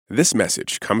This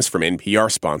message comes from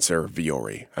NPR sponsor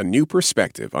Vuori, a new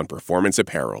perspective on performance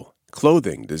apparel.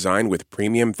 Clothing designed with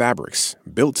premium fabrics,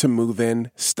 built to move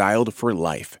in, styled for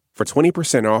life. For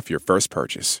 20% off your first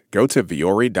purchase, go to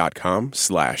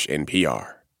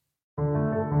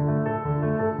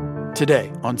vuori.com/NPR.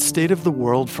 Today on State of the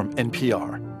World from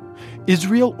NPR,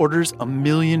 Israel orders 1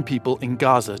 million people in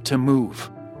Gaza to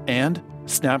move, and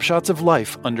snapshots of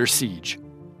life under siege.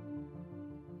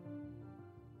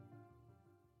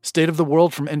 State of the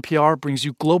World from NPR brings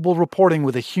you global reporting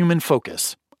with a human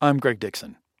focus. I'm Greg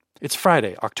Dixon. It's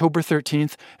Friday, October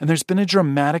 13th, and there's been a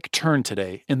dramatic turn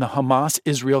today in the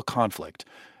Hamas-Israel conflict,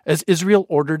 as Israel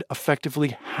ordered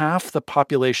effectively half the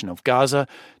population of Gaza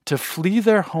to flee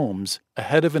their homes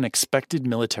ahead of an expected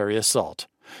military assault.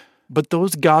 But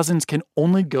those Gazans can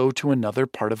only go to another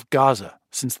part of Gaza,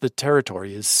 since the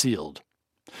territory is sealed.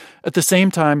 At the same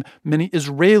time, many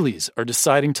Israelis are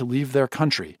deciding to leave their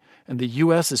country, and the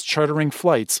U.S. is chartering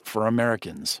flights for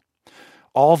Americans.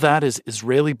 All that as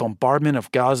Israeli bombardment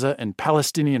of Gaza and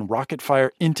Palestinian rocket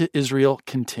fire into Israel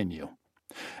continue.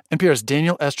 NPR's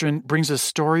Daniel Estrin brings us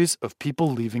stories of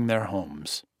people leaving their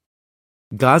homes.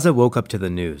 Gaza woke up to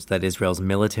the news that Israel's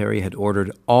military had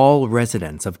ordered all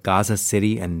residents of Gaza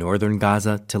City and northern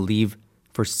Gaza to leave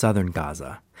for southern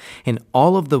Gaza. In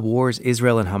all of the wars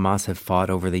Israel and Hamas have fought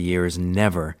over the years,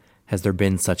 never has there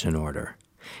been such an order.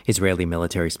 Israeli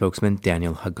military spokesman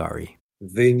Daniel Hagari.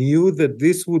 They knew that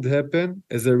this would happen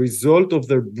as a result of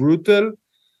their brutal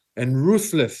and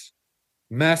ruthless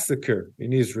massacre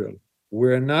in Israel.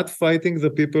 We're not fighting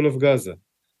the people of Gaza,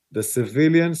 the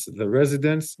civilians, the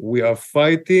residents. We are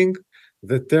fighting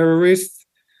the terrorist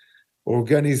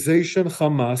organization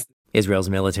Hamas. Israel's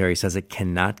military says it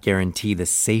cannot guarantee the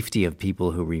safety of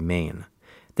people who remain.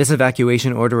 This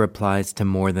evacuation order applies to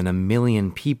more than 1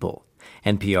 million people.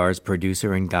 NPR's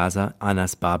producer in Gaza,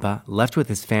 Anas Baba, left with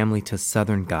his family to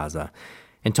southern Gaza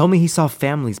and told me he saw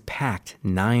families packed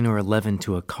 9 or 11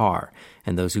 to a car,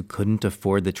 and those who couldn't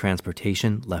afford the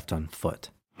transportation left on foot.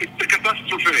 It's a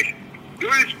catastrophe.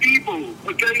 There is people,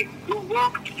 who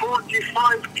walked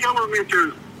 45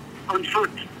 kilometers on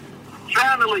foot.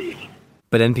 Families.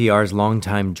 But NPR's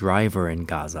longtime driver in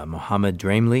Gaza, Mohammed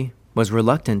Dramli, was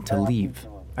reluctant to leave.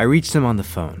 I reached him on the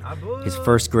phone. His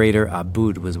first grader,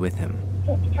 Aboud, was with him.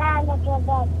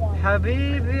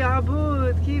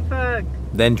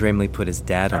 Then Dramli put his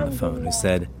dad on the phone, who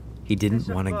said he didn't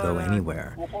want to go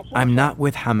anywhere. "I'm not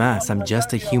with Hamas. I'm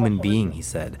just a human being," he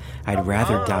said. "I'd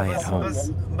rather die at home."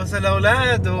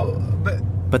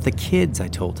 But the kids, I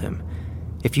told him.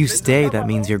 If you stay, that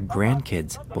means your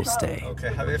grandkids will stay.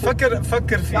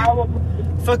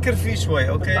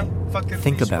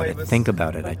 Think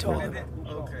about it, I told him.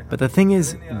 But the thing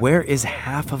is, where is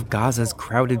half of Gaza's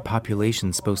crowded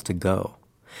population supposed to go?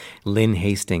 Lynn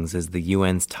Hastings is the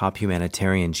UN's top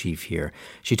humanitarian chief here.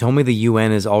 She told me the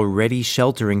UN is already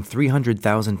sheltering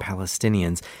 300,000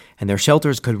 Palestinians, and their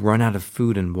shelters could run out of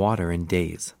food and water in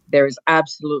days. There is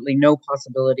absolutely no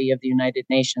possibility of the United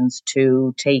Nations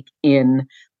to take in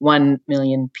 1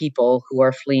 million people who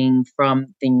are fleeing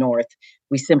from the north.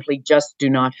 We simply just do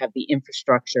not have the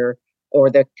infrastructure or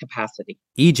the capacity.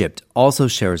 Egypt also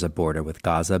shares a border with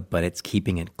Gaza, but it's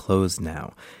keeping it closed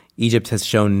now. Egypt has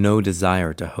shown no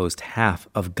desire to host half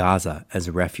of Gaza as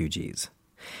refugees.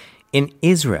 In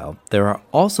Israel, there are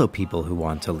also people who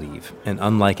want to leave, and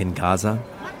unlike in Gaza,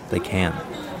 they can.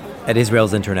 At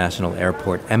Israel's international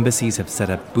airport, embassies have set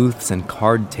up booths and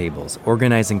card tables,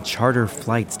 organizing charter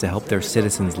flights to help their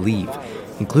citizens leave,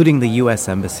 including the U.S.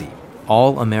 Embassy.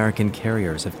 All American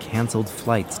carriers have canceled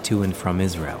flights to and from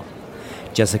Israel.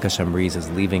 Jessica Shamriz is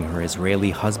leaving her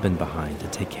Israeli husband behind to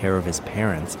take care of his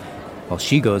parents, while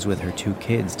she goes with her 2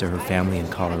 kids to her family in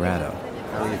Colorado.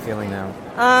 How are you feeling now?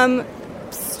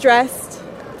 Stressed,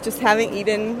 just haven't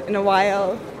eaten in a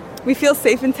while. We feel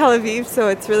safe in Tel Aviv, so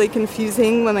it's really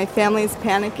confusing when my family is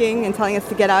panicking and telling us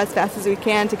to get out as fast as we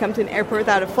can to come to an airport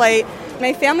without a flight.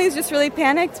 My family is just really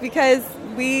panicked because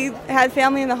we had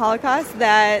family in the Holocaust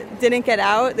that didn't get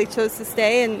out. They chose to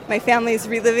stay, and my family is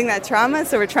reliving that trauma,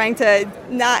 so we're trying to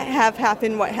not have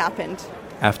happen what happened.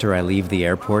 After I leave the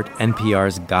airport,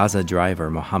 NPR's Gaza driver,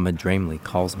 Mohammed Dramli,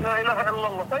 calls me.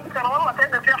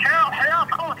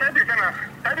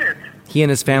 He and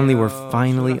his family were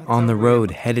finally on the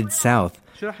road, headed south,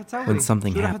 when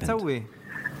something happened.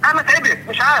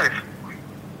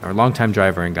 Our longtime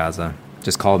driver in Gaza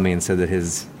just called me and said that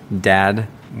his dad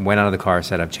went out of the car,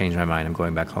 said, "I've changed my mind, I'm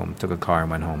going back home." Took a car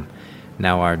and went home.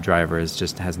 Now our driver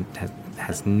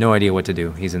has no idea what to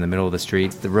do. He's in the middle of the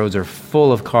street. The roads are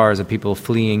full of cars of people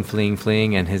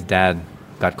fleeing, and his dad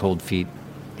got cold feet.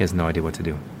 He has no idea what to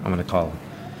do. I'm going to call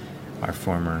our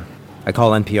former I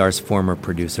call NPR's former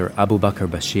producer Abu Bakr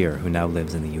Bashir, who now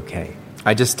lives in the UK.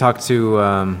 I just talked to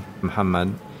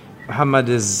Muhammad. Muhammad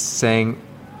is saying,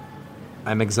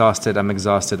 I'm exhausted. I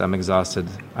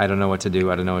don't know what to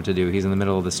do. He's in the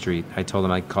middle of the street. I told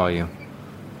him I'd call you.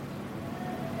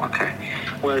 Okay.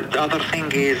 Well, the other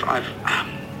thing is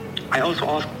I also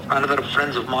asked another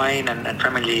friends of mine and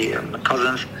family and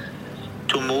cousins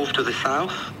to move to the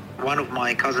south. One of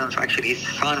my cousins, actually, his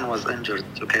son was injured,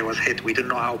 was hit. We didn't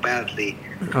know how badly.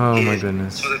 Oh, my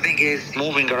goodness. So the thing is,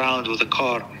 moving around with a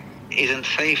car isn't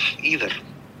safe either.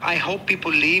 I hope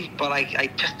people leave, but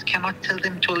I just cannot tell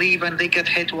them to leave and they get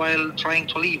hit while trying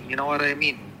to leave. You know what I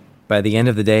mean? By the end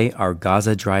of the day, our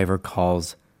Gaza driver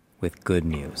calls with good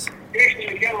news.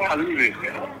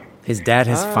 His dad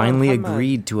has finally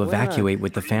agreed to evacuate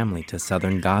with the family to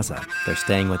southern Gaza. They're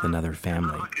staying with another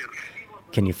family.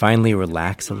 Can you finally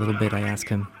relax a little bit, I ask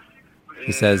him.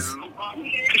 He says,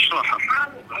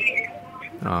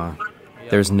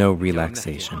 there's no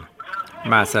relaxation.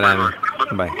 Ma salama.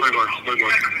 Bye.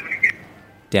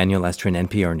 Daniel Estrin,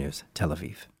 NPR News, Tel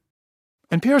Aviv.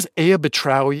 NPR's Aya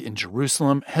Betraoui in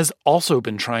Jerusalem has also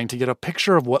been trying to get a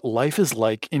picture of what life is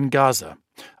like in Gaza.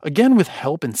 Again, with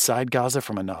help inside Gaza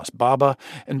from Anas Baba,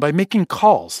 and by making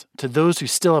calls to those who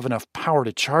still have enough power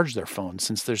to charge their phones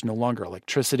since there's no longer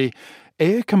electricity,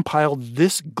 Aya compiled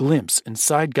this glimpse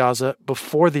inside Gaza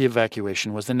before the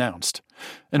evacuation was announced.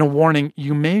 And a warning,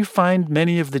 you may find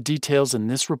many of the details in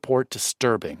this report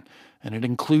disturbing, and it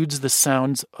includes the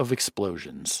sounds of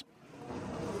explosions.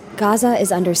 Gaza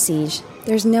is under siege.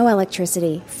 There's no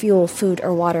electricity, fuel, food,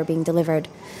 or water being delivered.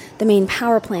 The main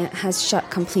power plant has shut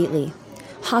completely.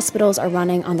 Hospitals are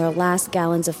running on their last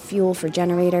gallons of fuel for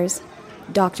generators.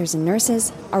 Doctors and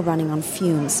nurses are running on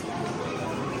fumes.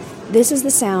 This is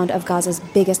the sound of Gaza's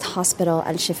biggest hospital,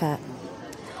 Al-Shifa.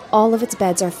 All of its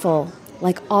beds are full,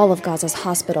 like all of Gaza's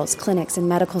hospitals, clinics, and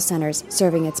medical centers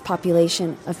serving its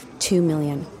population of 2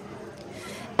 million.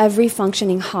 Every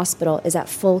functioning hospital is at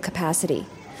full capacity.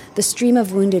 The stream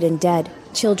of wounded and dead,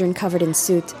 children covered in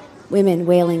soot, women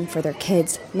wailing for their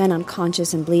kids, men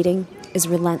unconscious and bleeding, is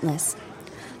relentless.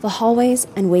 The hallways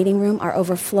and waiting room are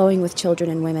overflowing with children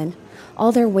and women.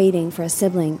 All they're waiting for a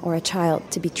sibling or a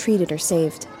child to be treated or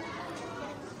saved.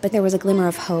 But there was a glimmer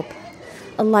of hope,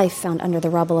 a life found under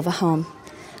the rubble of a home,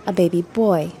 a baby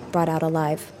boy brought out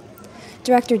alive.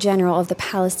 Director General of the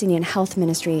Palestinian Health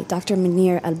Ministry, Dr.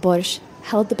 Munir al-Bursh,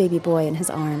 held the baby boy in his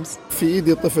arms.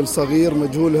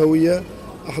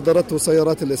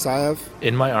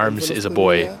 In my arms is a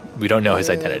boy. We don't know his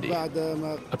identity.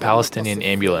 A Palestinian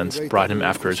ambulance brought him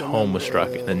after his home was struck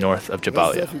in the north of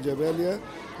Jabalia.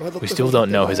 We still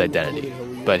don't know his identity,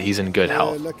 but he's in good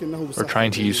health. We're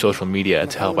trying to use social media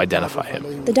to help identify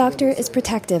him. The doctor is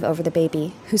protective over the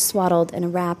baby, who's swaddled in a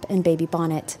wrap and baby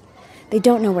bonnet. They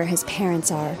don't know where his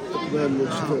parents are.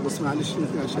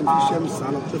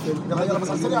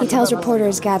 He tells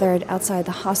reporters gathered outside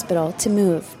the hospital to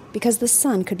move because the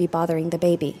sun could be bothering the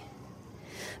baby.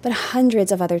 But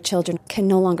hundreds of other children can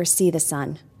no longer see the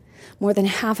sun. More than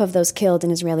half of those killed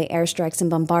in Israeli airstrikes and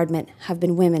bombardment have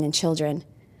been women and children.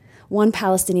 One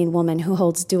Palestinian woman who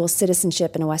holds dual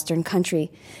citizenship in a Western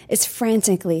country is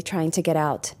frantically trying to get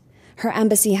out. Her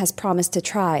embassy has promised to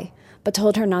try, but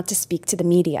told her not to speak to the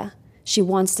media. She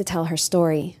wants to tell her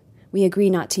story. We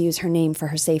agree not to use her name for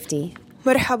her safety.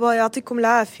 مرحبا يعطيكم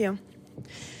العافية.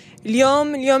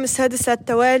 اليوم السادس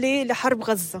التوالي لحرب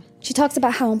غزة. She talks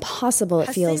about how impossible it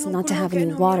feels not to have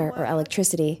any water or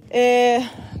electricity.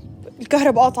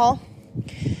 الكهرباء قاطعة.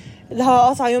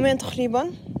 الهواء قاطعة يومين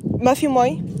تقريبا. ما في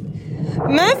مي.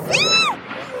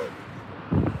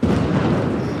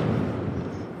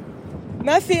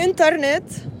 ما في إنترنت.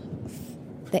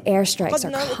 The airstrikes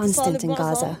are constant in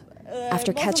Gaza.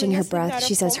 After catching her breath,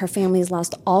 she says her family's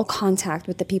lost all contact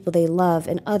with the people they love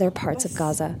in other parts of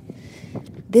Gaza.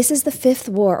 This is the fifth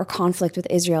war or conflict with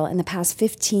Israel in the past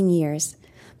 15 years.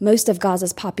 Most of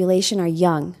Gaza's population are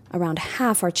young, around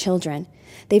half are children.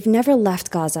 They've never left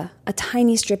Gaza, a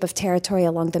tiny strip of territory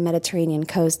along the Mediterranean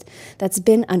coast that's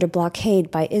been under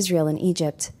blockade by Israel and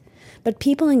Egypt. But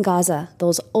people in Gaza,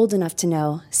 those old enough to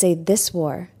know, say this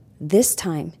war, this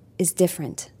time, is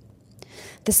different.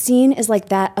 The scene is like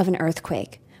that of an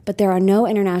earthquake, but there are no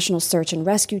international search and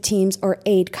rescue teams or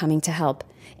aid coming to help.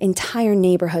 Entire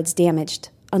neighborhoods damaged,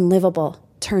 unlivable,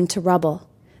 turned to rubble.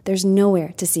 There's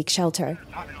nowhere to seek shelter.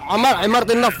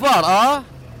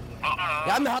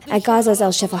 At Gaza's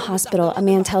Al-Shifa hospital, a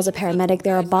man tells a paramedic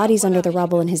there are bodies under the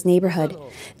rubble in his neighborhood.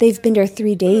 They've been there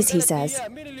 3 days, he says.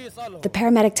 The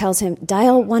paramedic tells him,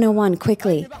 dial 101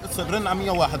 quickly.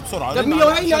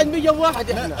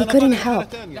 He couldn't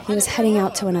help. He was heading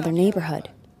out to another neighborhood.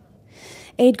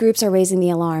 Aid groups are raising the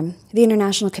alarm. The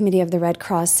International Committee of the Red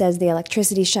Cross says the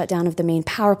electricity shutdown of the main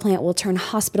power plant will turn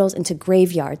hospitals into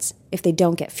graveyards if they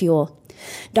don't get fuel.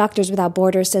 Doctors Without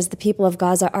Borders says the people of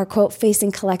Gaza are, quote,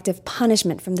 facing collective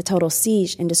punishment from the total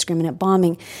siege, indiscriminate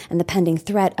bombing, and the pending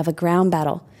threat of a ground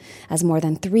battle, as more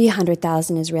than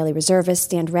 300,000 Israeli reservists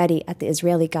stand ready at the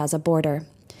Israeli-Gaza border.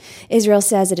 Israel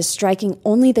says it is striking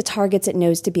only the targets it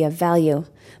knows to be of value,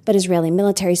 but Israeli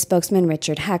military spokesman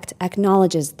Richard Hecht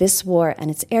acknowledges this war and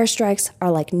its airstrikes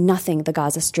are like nothing the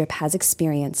Gaza Strip has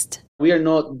experienced. We are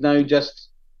not now just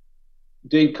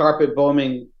doing carpet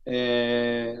bombing,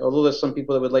 although there's some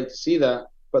people that would like to see that,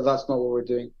 but that's not what we're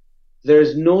doing. There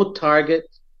is no target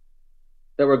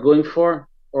that we're going for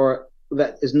or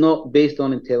that is not based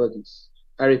on intelligence.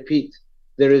 I repeat,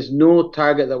 there is no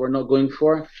target that we're not going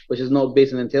for which is not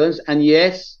based on intelligence. And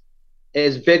yes, it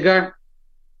is bigger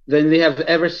than they have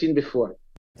ever seen before.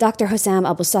 Dr. Hossam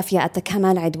Abu Safia at the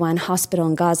Kamal Adwan Hospital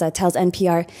in Gaza tells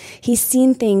NPR he's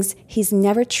seen things he's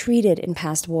never treated in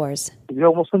past wars. He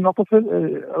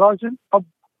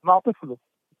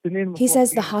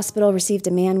says the hospital received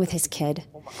a man with his kid.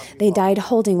 They died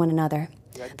holding one another.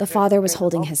 The father was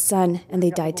holding his son, and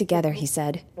they died together, he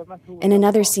said. In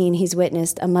another scene he's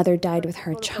witnessed, a mother died with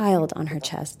her child on her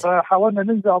chest.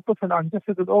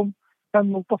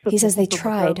 He says they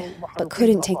tried, but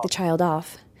couldn't take the child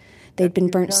off. They'd been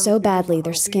burnt so badly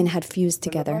their skin had fused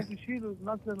together.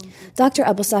 Dr.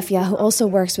 Abu Safia, who also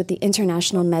works with the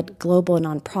International Med Global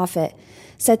nonprofit,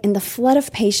 said in the flood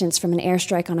of patients from an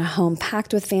airstrike on a home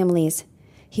packed with families,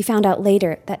 he found out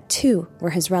later that 2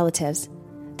 were his relatives.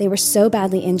 They were so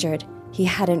badly injured, he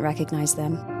hadn't recognized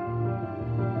them.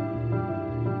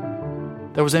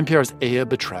 That was NPR's Aya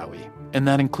Batrawi, and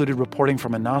that included reporting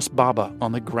from Anas Baba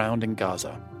on the ground in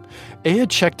Gaza. Aya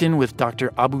checked in with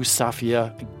Dr. Abu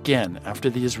Safia again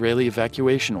after the Israeli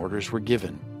evacuation orders were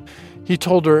given. He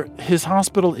told her his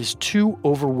hospital is too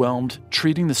overwhelmed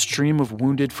treating the stream of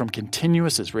wounded from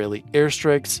continuous Israeli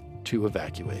airstrikes to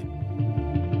evacuate.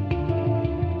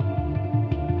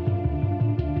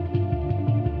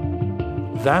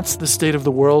 That's the state of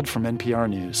the world from NPR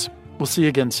News. We'll see you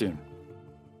again soon.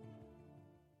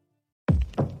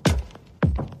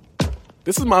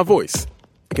 This is my voice.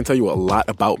 It can tell you a lot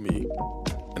about me,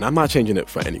 and I'm not changing it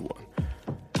for anyone.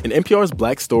 In NPR's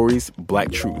Black Stories,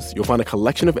 Black Truths, you'll find a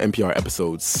collection of NPR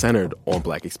episodes centered on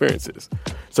Black experiences.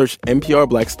 Search NPR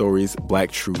Black Stories,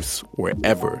 Black Truths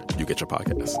wherever you get your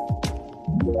podcasts.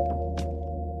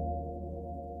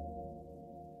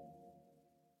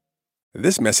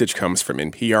 This message comes from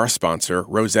NPR sponsor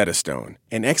Rosetta Stone,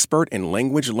 an expert in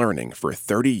language learning for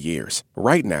 30 years.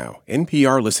 Right now,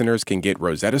 NPR listeners can get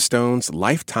Rosetta Stone's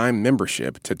lifetime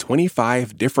membership to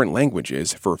 25 different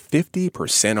languages for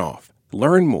 50% off.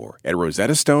 Learn more at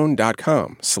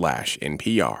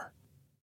rosettastone.com/NPR.